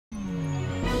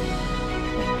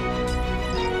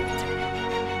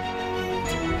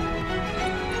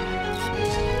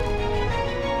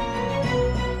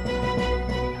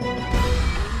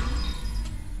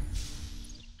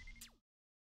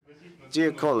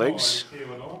Dear colleagues,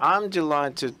 I'm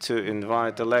delighted to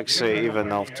invite Alexey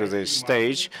Ivanov to this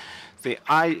stage, the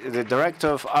Director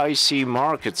of IC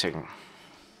Marketing.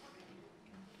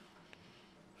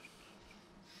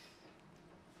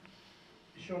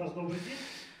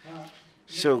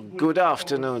 So, good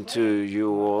afternoon to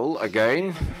you all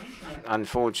again.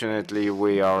 Unfortunately,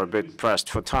 we are a bit pressed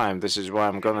for time. This is why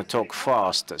I'm going to talk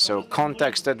fast. So,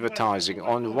 context advertising.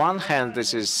 On one hand,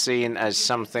 this is seen as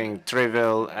something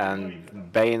trivial and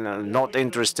not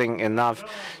interesting enough.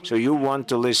 So, you want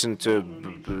to listen to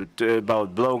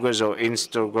about bloggers or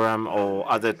Instagram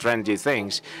or other trendy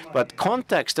things. But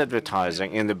context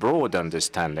advertising, in the broad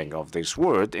understanding of this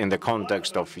word, in the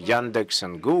context of Yandex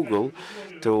and Google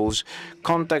tools,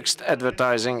 context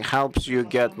advertising helps you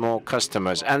get more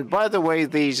customers. And by the way,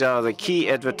 these are the key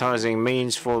advertising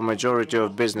means for majority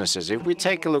of businesses. If we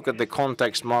take a look at the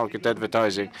context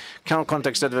advertising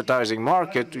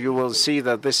market, you will see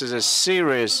that this is a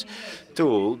serious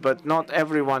tool, but not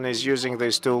everyone is using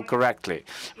this tool correctly.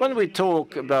 When we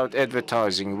talk about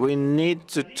advertising, we need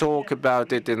to talk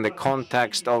about it in the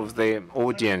context of the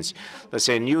audience. Let's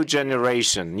say new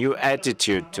generation, new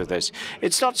attitude to this.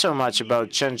 It's not so much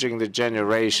about changing the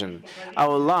generation.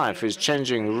 Our life is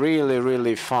changing really,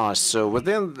 really fast. So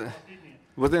within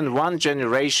one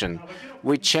generation,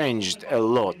 we changed a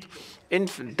lot.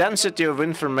 Density of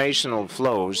informational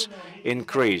flows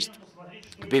increased.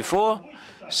 Before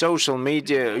social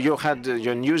media, you had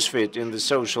your newsfeed in the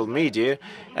social media,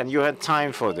 and you had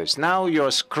time for this. Now you're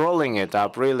scrolling it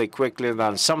up really quickly,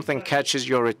 then something catches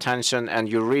your attention, and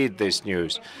you read this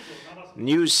news.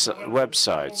 News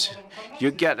websites, you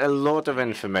get a lot of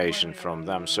information from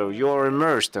them, so you're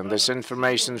immersed in this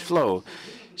information flow.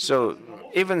 So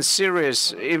even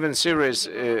serious editions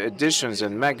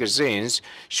and magazines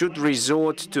should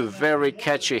resort to very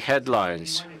catchy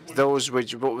headlines. Those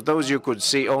you could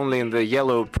see only in the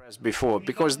yellow press before,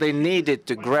 because they needed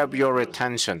to grab your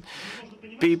attention.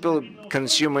 People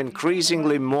consume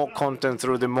increasingly more content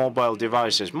through the mobile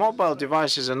devices. Mobile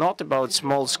devices are not about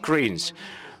small screens.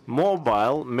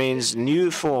 Mobile means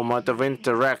new format of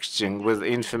interacting with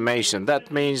information. That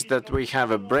means that we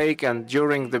have a break, and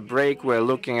during the break we're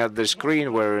looking at the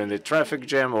screen, we're in the traffic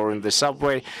jam or in the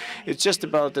subway. It's just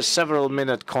about a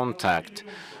several-minute contact.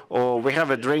 Or we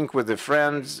have a drink with the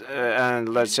friends, and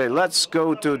let's say, let's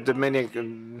go to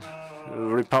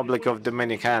Republic of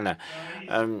Dominicana,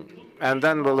 and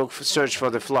then we'll search for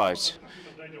the flights.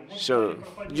 So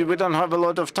we don't have a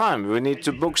lot of time. We need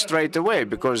to book straight away,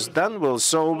 because then we'll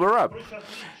sober up.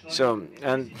 So,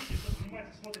 and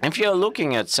if you're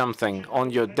looking at something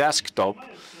on your desktop,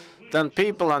 then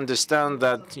people understand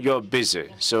that you're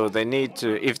busy. So they need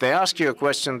to, if they ask you a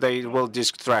question, they will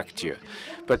distract you.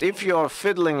 But if you're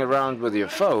fiddling around with your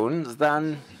phone,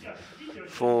 then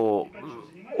for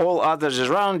all others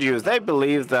around you, they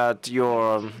believe that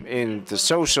you're in the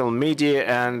social media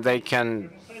and they can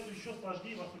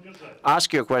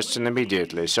ask you a question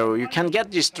immediately. So you can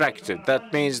get distracted.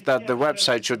 That means that the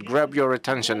website should grab your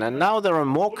attention. And now there are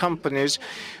more companies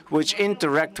which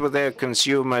interact with their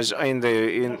consumers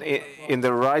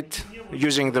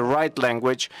using the right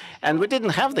language, and we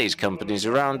didn't have these companies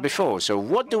around before. So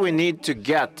what do we need to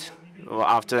get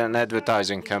after an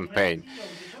advertising campaign?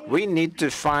 We need to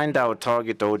find our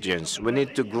target audience. We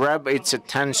need to grab its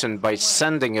attention by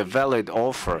sending a valid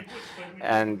offer.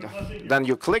 And then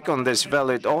you click on this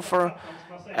valid offer,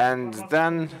 and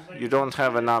then you don't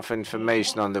have enough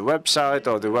information on the website,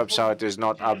 or the website is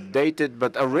not updated,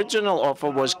 but original offer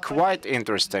was quite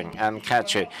interesting and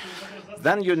catchy.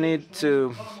 Then you need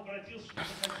to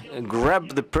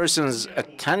grab the person's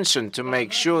attention to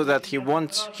make sure that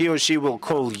he or she will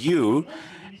call you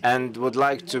and would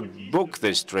like to book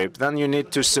this trip. Then you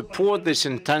need to support this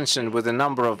intention with a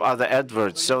number of other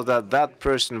adverts, so that that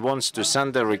person wants to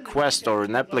send a request or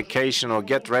an application or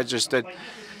get registered.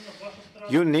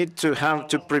 You need to have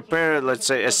to prepare, let's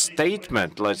say, a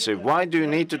statement. Let's say, why do you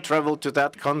need to travel to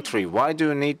that country? Why do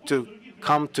you need to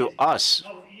come to us?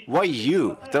 Why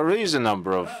you? There is a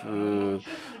number of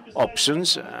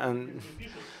options, and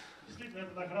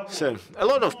so a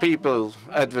lot of people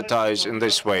advertise in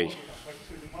this way.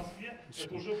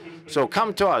 So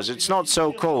come to us. It's not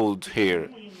so cold here.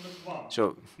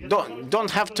 So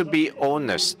don't have to be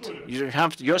honest.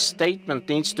 Your statement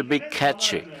needs to be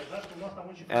catchy,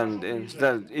 and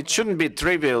it shouldn't be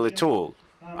trivial at all.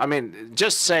 I mean,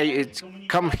 just say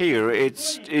come here.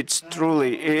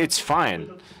 It's fine.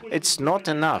 It's not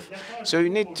enough. So you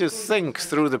need to think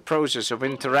through the process of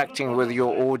interacting with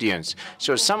your audience.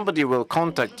 So somebody will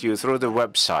contact you through the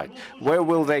website. Where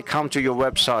will they come to your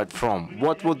website from?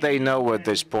 What would they know at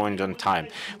this point in time?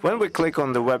 When we click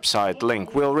on the website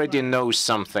link, we already know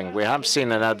something. We have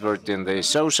seen an advert in the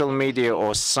social media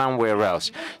or somewhere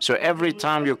else. So every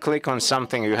time you click on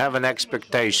something, you have an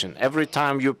expectation. Every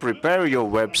time you prepare your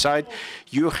website,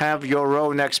 you have your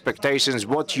own expectations,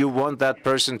 what you want that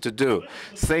person to do.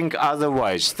 Think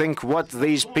otherwise. Think what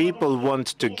these people want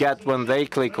to get when they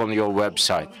click on your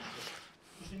website.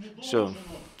 So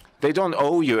they don't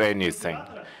owe you anything.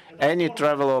 Any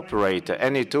travel operator,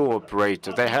 any tour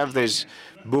operator, they have these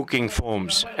booking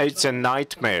forms. It's a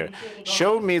nightmare.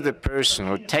 Show me the person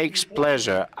who takes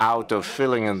pleasure out of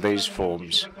filling in these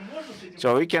forms.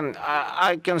 So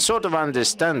I can sort of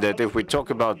understand it if we talk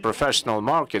about professional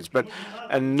markets, but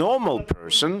a normal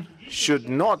person should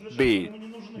not be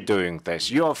doing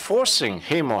this. You are forcing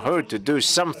him or her to do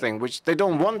something which they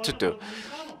don't want to do.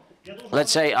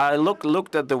 Let's say I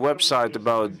looked at the website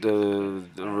about the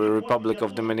Republic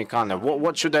of Dominicana.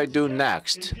 What should I do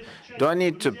next? Do I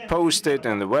need to post it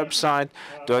in the website?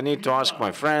 Do I need to ask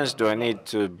my friends? Do I need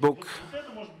to book?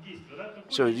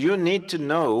 So you need to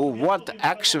know what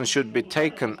action should be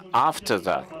taken after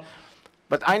that.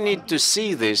 But I need to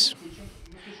see this.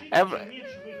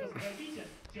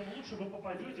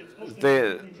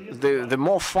 The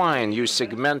more fine you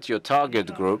segment your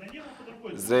target group,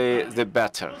 the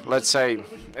better. Let's say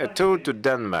a tour to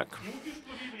Denmark.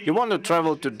 You want to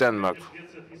travel to Denmark.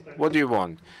 What do you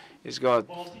want? It's got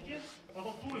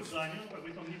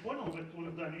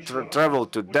travel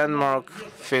to Denmark,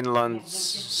 Finland,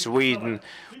 Sweden.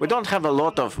 We don't have a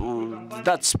lot of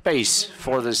that space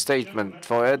for the statement,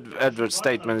 for advert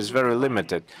statement is very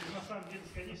limited.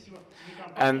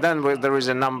 And then there is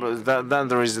a number. Then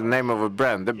there is the name of a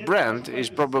brand. The brand is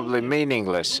probably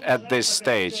meaningless at this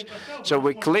stage. So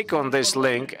we click on this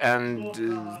link, and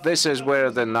this is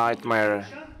where the nightmare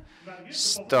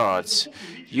starts.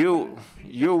 You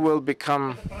will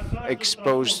become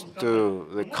exposed to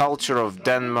the culture of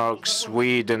Denmark,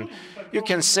 Sweden. You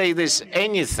can say this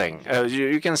anything.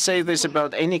 You can say this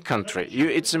about any country.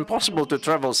 It's impossible to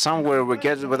travel somewhere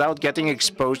without getting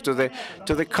exposed to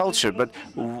the culture. But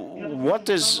what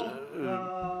is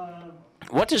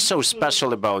so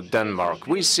special about Denmark?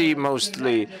 We see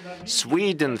mostly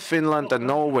Sweden, Finland, and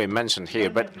Norway mentioned here.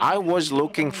 But I was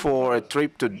looking for a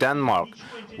trip to Denmark.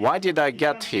 Why did I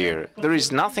get here? There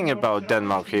is nothing about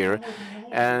Denmark here,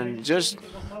 and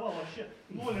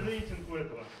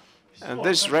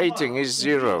this rating is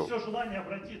 0.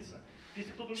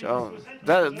 So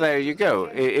there you go.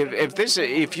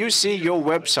 If you see your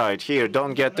website here,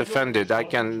 don't get offended.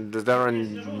 There are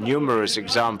numerous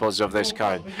examples of this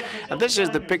kind. And this is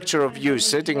the picture of you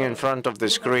sitting in front of the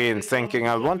screen thinking,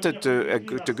 I wanted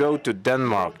to go to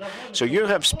Denmark. So you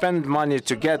have spent money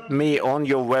to get me on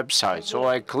your website. So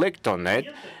I clicked on it,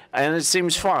 and it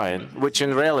seems fine, which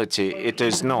in reality it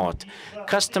is not.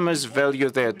 Customers value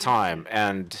their time,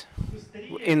 and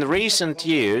in recent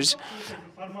years,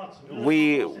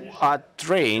 we are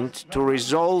trained to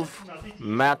resolve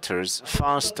matters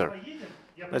faster.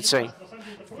 Let's say,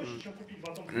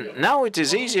 now it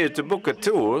is easier to book a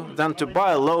tour than to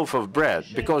buy a loaf of bread,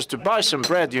 because to buy some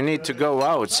bread you need to go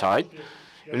outside,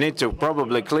 you need to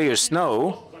probably clear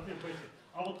snow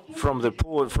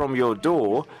from your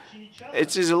door.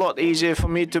 It is a lot easier for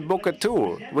me to book a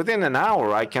tour. Within an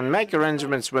hour I can make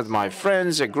arrangements with my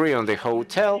friends, agree on the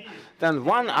hotel. Then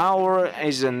 1 hour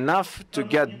is enough to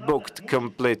get booked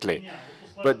completely.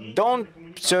 But don't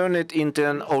turn it into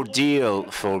an ordeal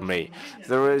for me.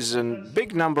 There is a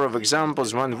big number of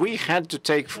examples when we had to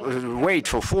wait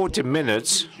for 40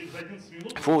 minutes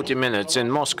in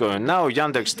Moscow. And now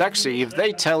Yandex Taxi, if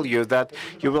they tell you that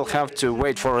you will have to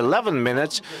wait for 11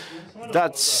 minutes,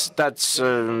 that's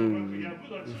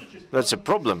a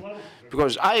problem.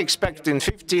 Because I expect in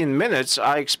 15 minutes,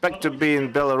 I expect to be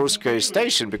in Belaruskaya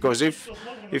station, because if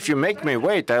you make me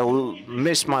wait, I'll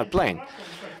miss my plane.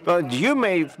 But you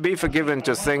may be forgiven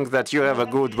to think that you have a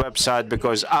good website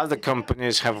because other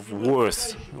companies have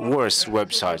worse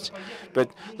websites. But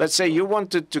let's say you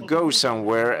wanted to go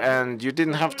somewhere and you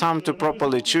didn't have time to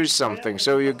properly choose something.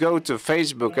 So you go to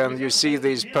Facebook and you see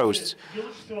these posts.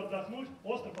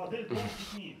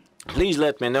 Please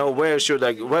let me know where should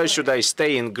I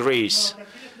stay in Greece,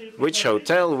 which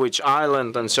hotel, which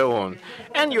island, and so on.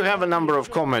 And you have a number of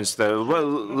comments there,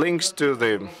 links to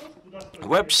the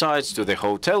websites, to the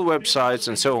hotel websites,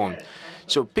 and so on.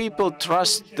 So people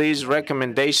trust these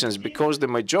recommendations because the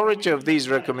majority of these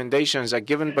recommendations are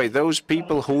given by those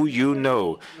people who you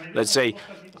know. Let's say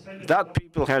That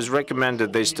people has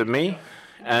recommended this to me,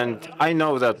 and I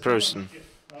know that person.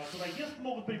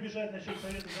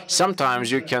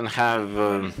 Sometimes you can have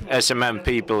SMM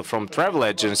people from travel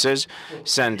agencies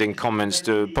sending comments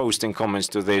posting comments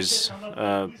to these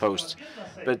posts.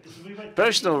 But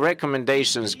personal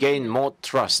recommendations gain more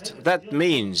trust. That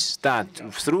means that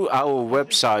through our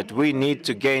website we need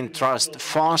to gain trust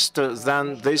faster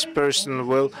than this person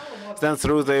will, than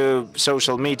through the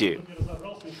social media.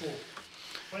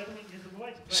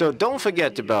 So don't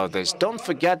forget about this. Don't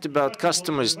forget about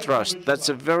customers' trust. That's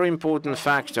a very important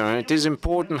factor, and it is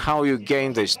important how you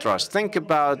gain this trust. Think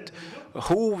about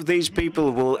who these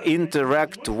people will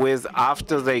interact with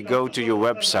after they go to your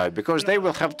website, because they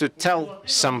will have to tell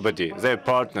somebody, their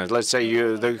partner. Let's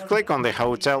say they click on the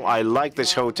hotel, I like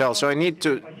this hotel, so I need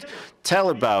to tell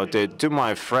about it to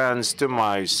my friends, to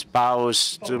my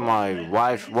spouse, to my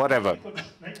wife, whatever.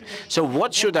 So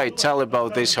what should I tell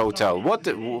about this hotel?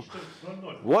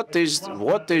 What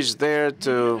is there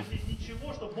to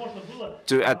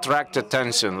attract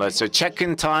attention? Let's say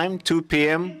check-in time, 2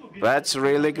 p.m. That's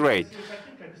really great.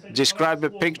 Describe a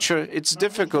picture. It's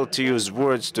difficult to use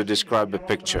words to describe a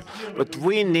picture, but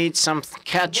we need some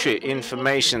catchy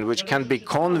information which can be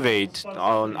conveyed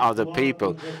on other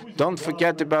people. Don't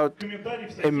forget about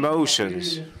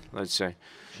emotions. Let's say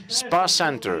spa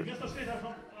center,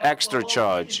 extra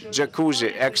charge,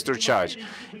 jacuzzi, extra charge.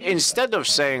 Instead of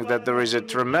saying that there is a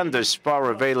tremendous spa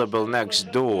available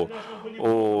next door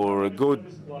or a good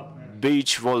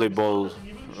beach volleyball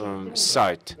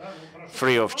site,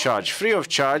 free of charge. Free of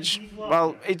charge,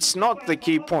 well, it's not the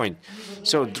key point.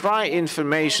 So dry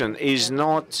information is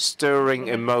not stirring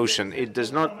emotion. It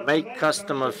does not make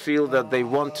customer feel that they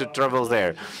want to travel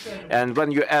there. And when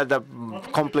you add up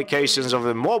complications of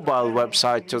the mobile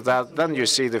website to that, then you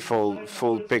see the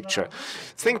full picture.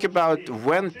 Think about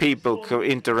when people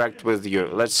interact with you.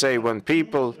 Let's say when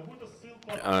people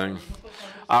are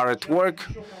at work,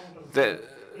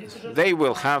 they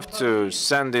will have to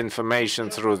send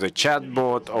information through the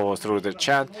chatbot or through the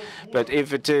chat. But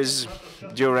if it is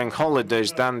during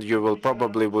holidays, then you will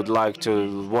probably would like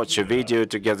to watch a video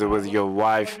together with your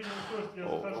wife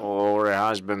or a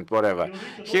husband, whatever.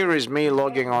 Here is me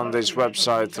logging on this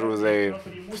website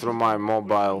through my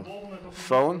mobile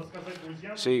phone.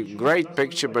 See, great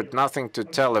picture, but nothing to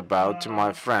tell about to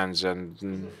my friends.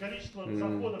 And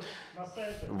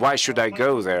why should I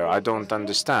go there? I don't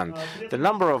understand. The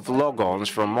number of logons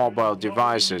from mobile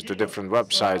devices to different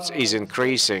websites is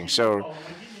increasing. So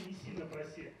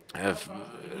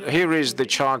here is the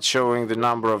chart showing the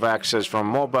number of access from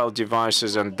mobile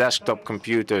devices and desktop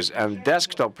computers, and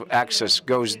desktop access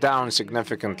goes down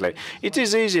significantly. It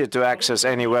is easier to access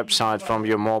any website from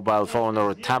your mobile phone or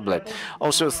a tablet.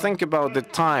 Also, think about the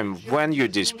time when you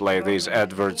display these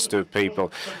adverts to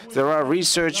people. There are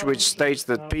research which states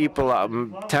that people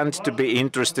tend to be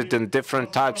interested in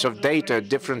different types of data at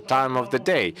different time of the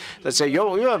day. Let's say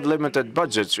you have limited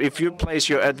budgets. If you place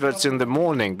your adverts in the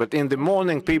morning, but in the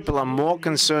morning people are more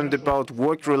concerned about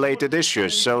work-related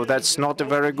issues, so that's not a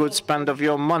very good spend of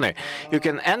your money. You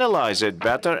can analyze it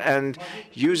better and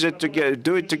use it to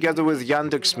do it together with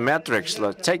Yandex metrics.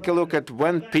 Take a look at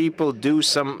when people do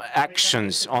some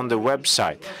actions on the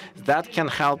website. That can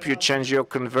help you change your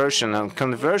conversion, and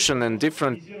conversion in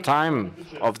different time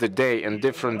of the day and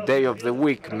different day of the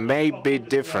week may be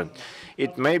different.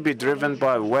 It may be driven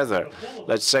by weather.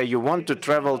 Let's say you want to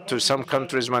travel to some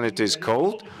countries when it is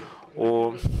cold,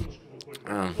 or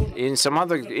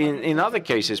in other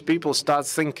cases, people start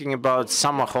thinking about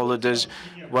summer holidays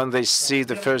when they see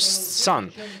the first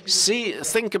sun.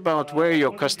 Think about where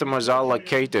your customers are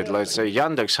located. Let's say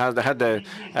Yandex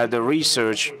had a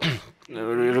research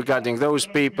regarding those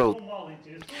people.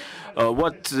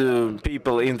 What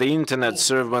people in the internet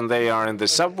surf when they are in the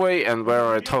subway and where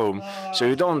are at home. So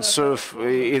you don't surf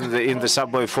in the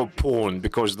subway for porn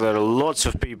because there are lots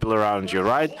of people around you,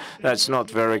 right? That's not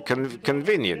very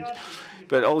convenient.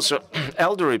 But also,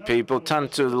 elderly people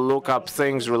tend to look up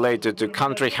things related to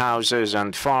country houses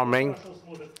and farming,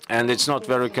 and it's not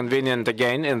very convenient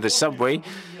again in the subway.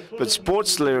 But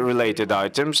sports-related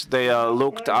items, they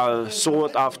are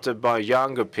sought after by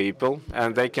younger people,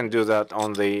 and they can do that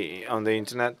on the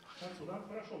internet.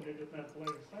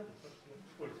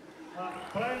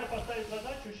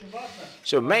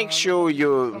 So make sure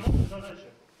you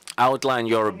outline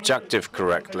your objective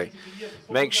correctly.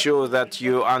 Make sure that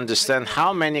you understand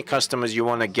how many customers you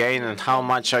want to gain and how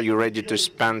much are you ready to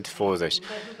spend for this.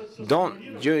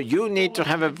 You need to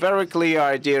have a very clear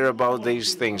idea about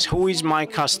these things. Who is my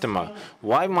customer?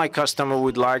 Why my customer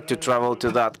would like to travel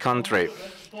to that country?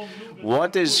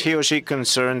 What is he or she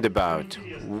concerned about?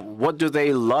 What do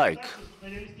they like?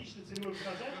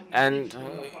 and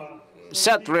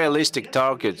set realistic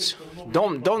targets.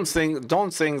 Don't think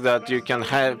that you can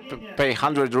pay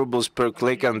 100 rubles per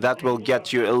click and that will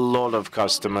get you a lot of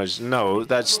customers. No,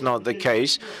 that's not the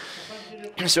case.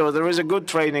 So there is a good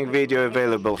training video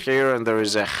available here, and there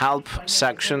is a help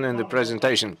section in the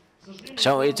presentation.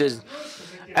 So it is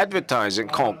advertising,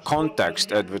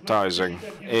 context advertising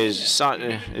is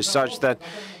such that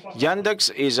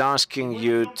Yandex is asking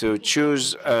you to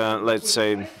choose, let's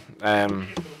say,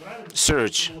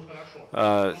 search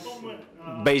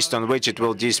based on which it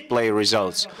will display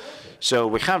results. So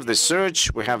we have the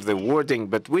search, we have the wording,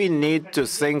 but we need to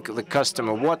think the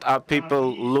customer. What are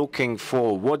people looking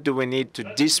for? What do we need to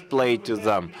display to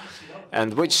them?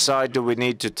 And which side do we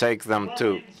need to take them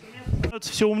to?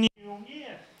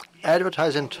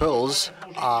 Advertising tools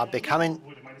are becoming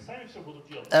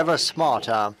ever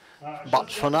smarter,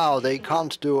 but for now they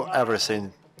can't do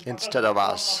everything instead of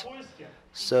us.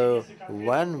 So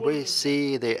when we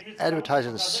see the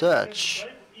advertising search,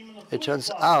 it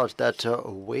turns out that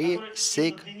we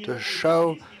seek to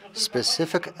show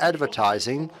specific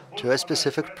advertising to a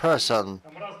specific person,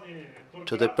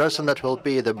 to the person that will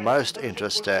be the most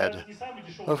interested.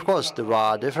 Of course, there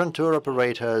are different tour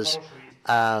operators,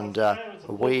 and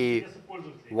we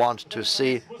want to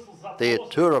see the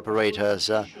tour operators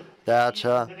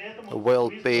that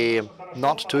will be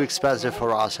not too expensive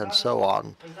for us and so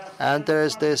on. And there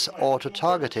is this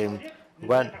auto-targeting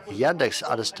when Yandex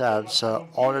understands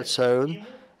on its own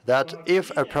that if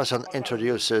a person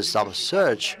introduces some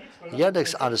search,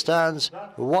 Yandex understands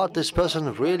what this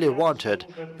person really wanted,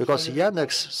 because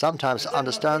Yandex sometimes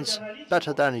understands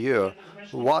better than you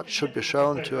what should be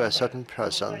shown to a certain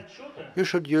person. You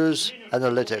should use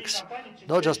analytics,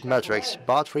 not just metrics,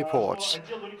 but reports.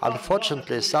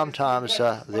 Unfortunately, sometimes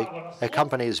a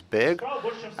company is big,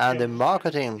 and the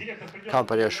marketing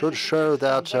company should show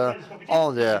that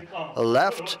on the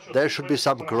left there should be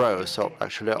some growth. So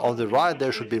actually on the right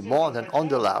there should be more than on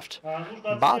the left.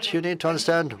 But you need to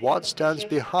understand what stands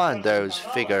behind those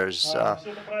figures.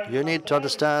 You need to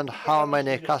understand how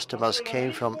many customers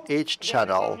came from each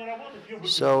channel.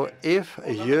 So if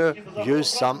you use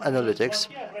some analytics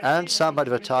and some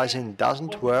advertising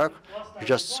doesn't work, you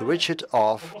just switch it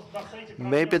off.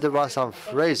 Maybe there are some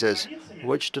phrases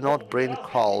which do not bring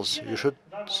calls. You should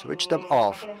switch them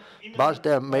off. But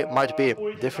there might be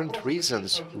different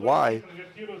reasons why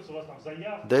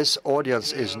this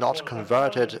audience is not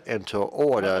converted into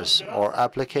orders or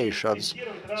applications.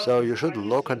 So you should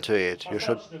look into it. You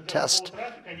should test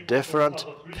different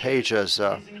pages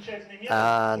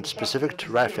and specific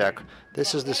traffic.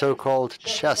 This is the so-called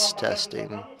chess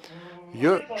testing.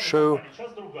 You show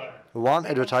one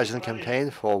advertising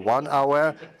campaign for 1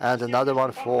 hour and another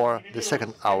one for the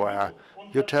second hour.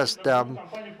 You test them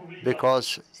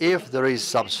because if there is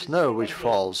some snow which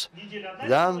falls,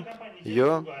 then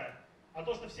you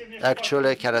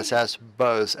actually can assess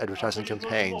both advertising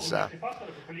campaigns.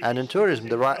 And in tourism,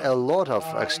 there are a lot of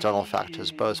external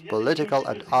factors, both political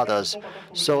and others.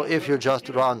 So if you just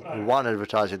run one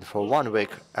advertising for 1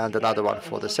 week and another one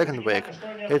for the second week,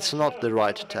 it's not the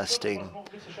right testing.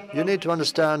 You need to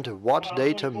understand what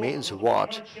data means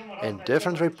what. In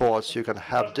different reports, you can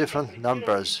have different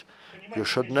numbers. You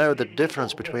should know the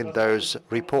difference between those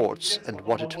reports and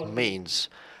what it means.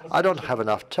 I don't have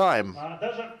enough time.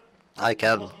 I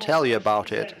can tell you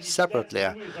about it separately,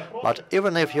 but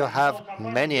even if you have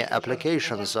many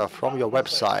applications from your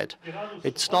website,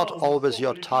 it's not always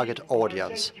your target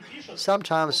audience.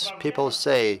 Sometimes people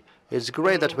say, it's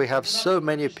great that we have so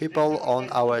many people on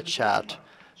our chat,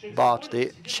 but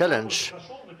the challenge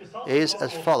is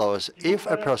as follows. If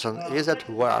a person is at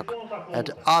work and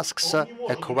asks a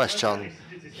question,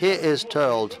 he is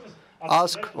told,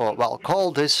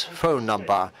 call this phone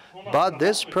number, but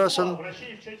this person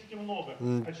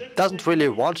doesn't really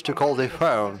want to call the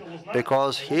phone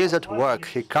because he is at work,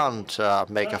 he can't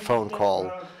make a phone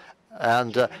call.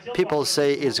 And people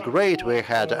say it's great we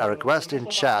had a request in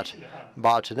chat,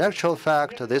 but in actual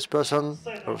fact this person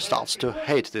starts to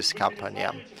hate this company.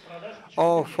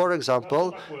 Or, for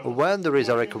example, when there is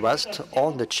a request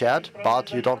on the chat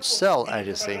but you don't sell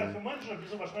anything,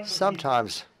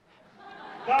 sometimes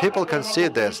people can see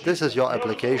this. This is your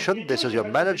application, this is your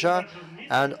manager,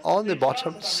 and on the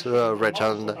bottom it's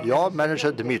written, your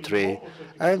manager Dmitry.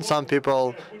 And some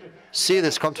people see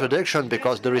this contradiction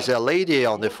because there is a lady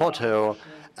on the photo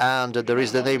and there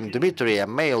is the name Dmitry, a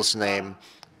male's name,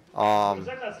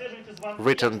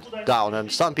 written down.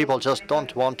 And some people just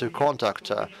don't want to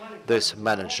contact this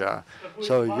manager.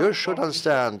 So you should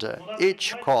understand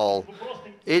each call,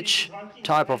 each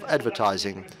type of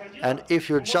advertising. And if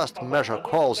you just measure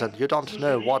calls and you don't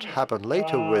know what happened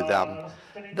later with them,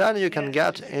 then you can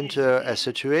get into a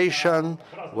situation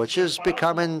which is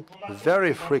becoming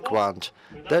very frequent.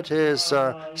 That is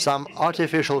some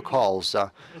artificial calls.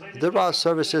 There are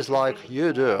services like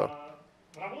you do.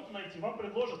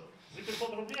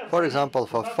 For example,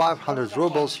 for 500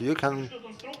 rubles, you can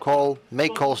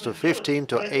make calls to 15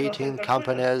 to 18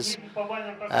 companies,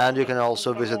 and you can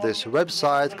also visit this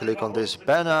website, click on this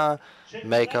banner,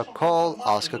 make a call,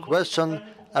 ask a question.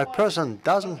 A person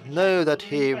doesn't know that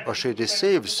he or she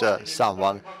deceives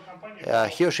someone.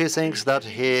 He or she thinks that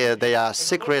they are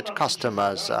secret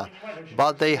customers,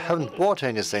 but they haven't bought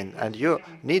anything, and you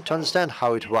need to understand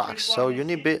how it works, so you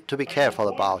need to be careful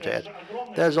about it.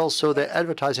 There's also the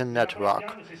advertising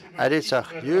network, and it's a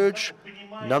huge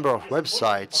number of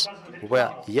websites where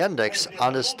Yandex,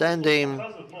 understanding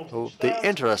the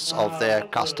interests of their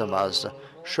customers,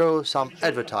 show some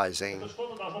advertising.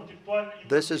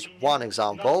 This is one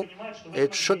example.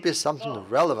 It should be something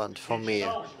relevant for me.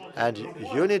 And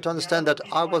you need to understand that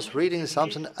I was reading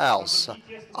something else.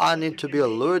 I need to be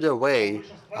lured away.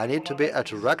 I need to be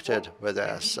attracted with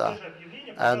this.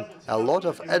 And a lot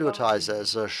of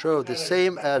advertisers show the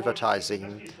same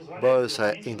advertising, both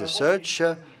in the search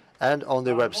and on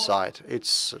the website.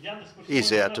 It's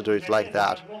easier to do it like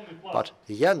that. But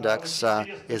Yandex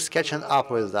is catching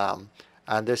up with them.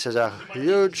 And this is a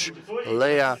huge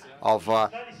layer of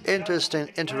interesting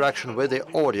interaction with the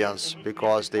audience,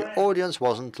 because the audience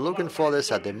wasn't looking for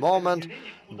this at the moment,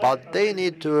 but they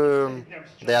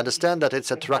understand that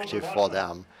it's attractive for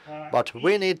them. But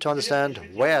we need to understand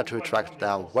where to attract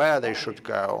them, where they should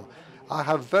go. I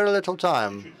have very little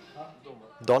time,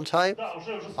 don't I?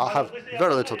 I have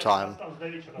very little time.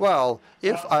 Well,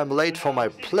 if I'm late for my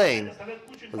plane,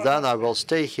 then I will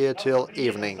stay here till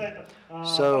evening.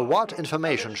 So what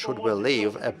information should we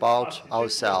leave about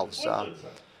ourselves?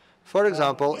 For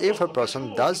example, if a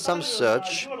person does some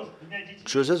search,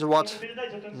 chooses what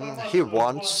he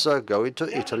wants, going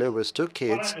to Italy with 2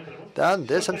 kids, then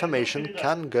this information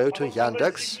can go to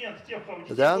Yandex.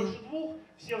 Then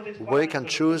we can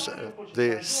choose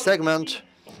the segment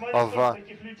of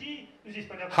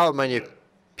how many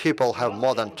people have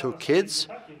more than 2 kids.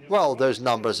 Well, those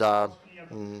numbers are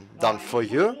done for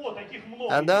you.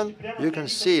 And then you can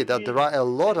see that there are a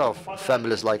lot of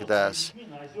families like this.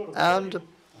 And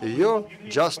you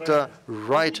just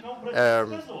write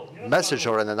a message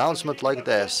or an announcement like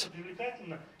this.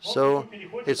 So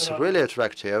it's really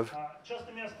attractive.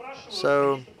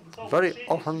 So very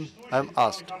often I'm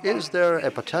asked, is there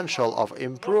a potential of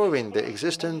improving the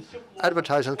existing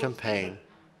advertising campaign?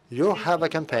 You have a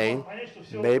campaign,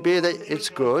 maybe it's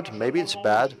good, maybe it's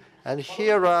bad, and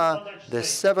here are the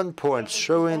 7 points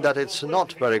showing that it's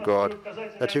not very good,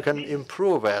 that you can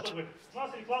improve it.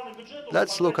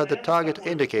 Let's look at the target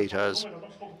indicators.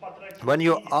 When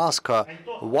you ask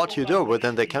what you do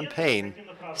within the campaign,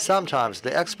 sometimes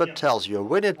the expert tells you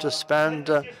we need to spend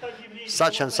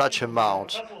such and such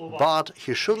amount, but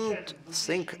he shouldn't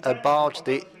think about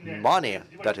the money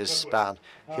that is spent.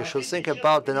 He should think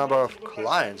about the number of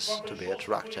clients to be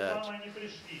attracted.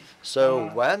 So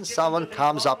when someone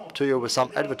comes up to you with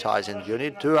some advertising, you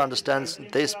need to understand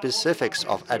the specifics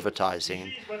of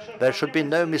advertising. There should be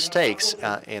no mistakes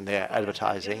in their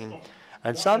advertising.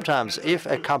 And sometimes if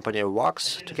a company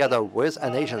works together with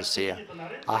an agency,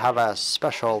 I have a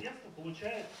special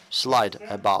slide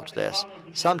about this.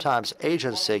 Sometimes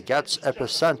agency gets a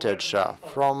percentage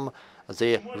from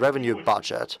the revenue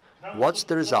budget. What's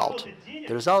the result?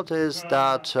 The result is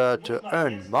that to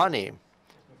earn money,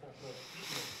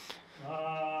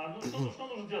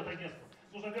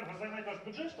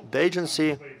 the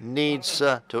agency needs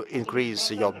to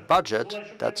increase your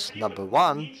budget, that's number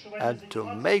one, and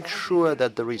to make sure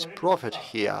that there is profit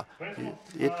here,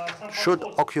 it should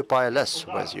occupy less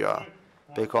with you,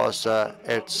 because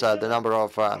it's the number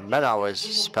of man-hours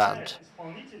spent.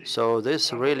 So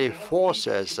this really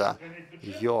forces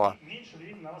your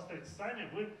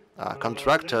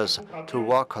contractors to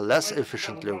work less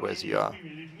efficiently with you.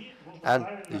 And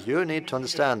you need to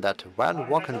understand that when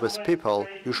working with people,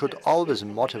 you should always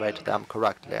motivate them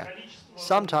correctly.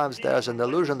 Sometimes there's an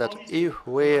illusion that if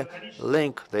we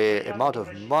link the amount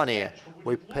of money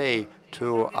we pay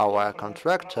to our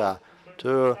contractor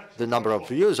to the number of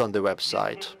views on the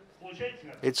website,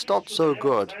 it's not so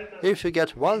good. If you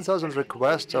get 1,000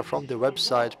 requests from the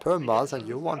website per month and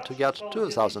you want to get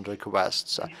 2,000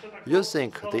 requests, you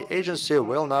think the agency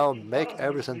will now make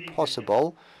everything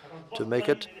possible to make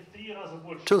it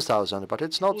 2,000, but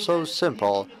it's not so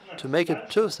simple. To make it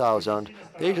 2,000,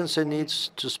 the agency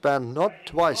needs to spend not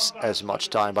twice as much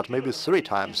time, but maybe 3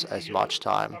 times as much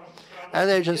time. An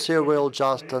agency will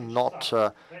just not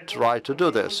try to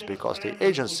do this because the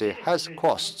agency has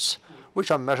costs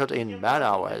which are measured in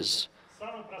man-hours.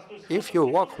 If you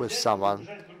work with someone,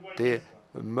 the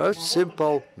most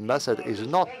simple method is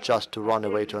not just to run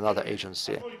away to another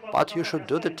agency, but you should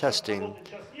do the testing.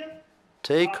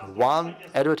 Take one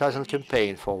advertising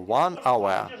campaign for 1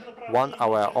 hour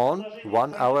on,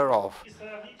 1 hour off,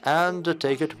 and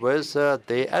take it with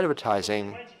the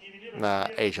advertising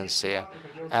agency.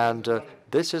 And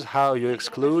this is how you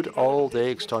exclude all the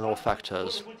external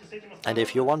factors. And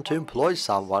if you want to employ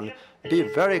someone, be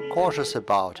very cautious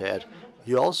about it.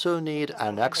 You also need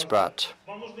an expert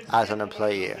as an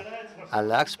employee,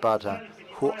 an expert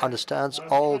who understands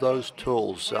all those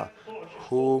tools,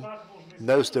 who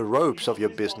knows the ropes of your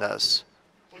business.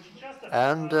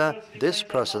 And this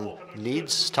person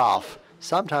needs staff.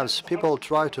 Sometimes people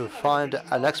try to find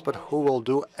an expert who will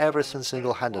do everything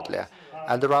single-handedly,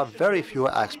 and there are very few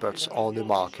experts on the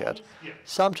market.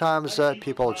 Sometimes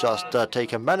people just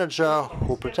take a manager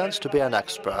who pretends to be an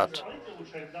expert.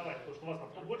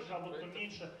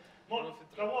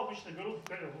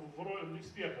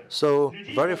 So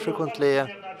very frequently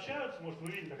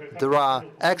there are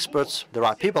experts, there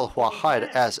are people who are hired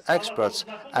as experts,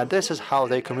 and this is how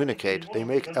they communicate. They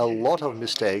make a lot of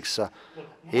mistakes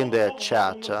in their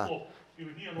chat.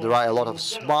 There are a lot of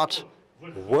smart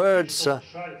words,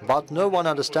 but no one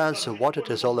understands what it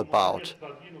is all about.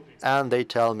 And they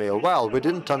tell me, well, we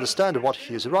didn't understand what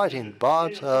he is writing,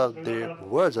 but the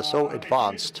words are so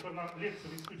advanced.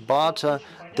 But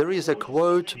there is a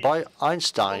quote by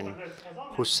Einstein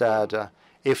who said,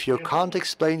 if you can't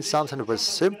explain something with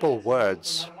simple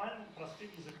words,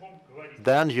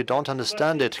 then you don't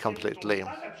understand it completely.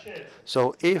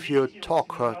 So if you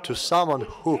talk to someone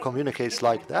who communicates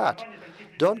like that,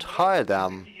 don't hire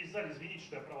them.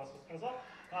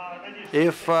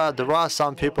 If there are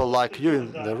some people like you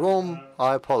in the room,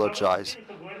 I apologize.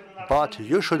 But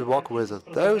you should work with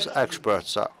those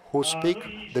experts who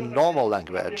speak the normal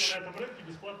language.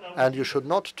 And you should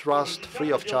not trust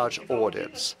free-of-charge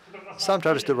audits.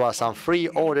 Sometimes there are some free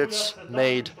audits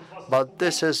made, but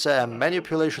this is a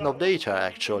manipulation of data,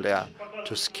 actually,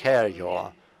 to scare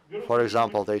you. For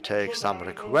example, they take some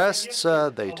requests,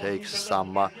 they take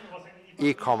some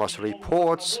e-commerce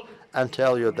reports, and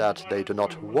tell you that they do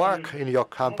not work in your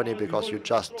company because you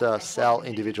just sell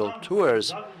individual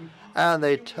tours. And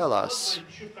they tell us,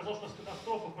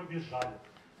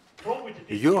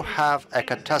 you have a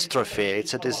catastrophe,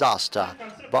 it's a disaster,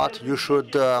 but you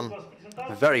should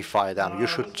verify them, you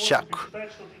should check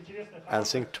and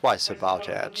think twice about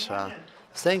it.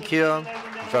 Thank you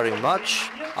very much.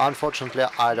 Unfortunately,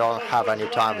 I don't have any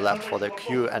time left for the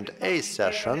Q&A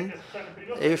session.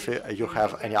 If you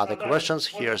have any other questions,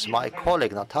 here's my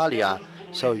colleague Natalia,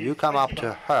 so you come up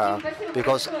to her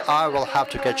because I will have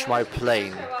to catch my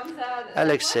plane.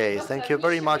 Alexey, thank you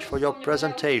very much for your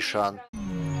presentation.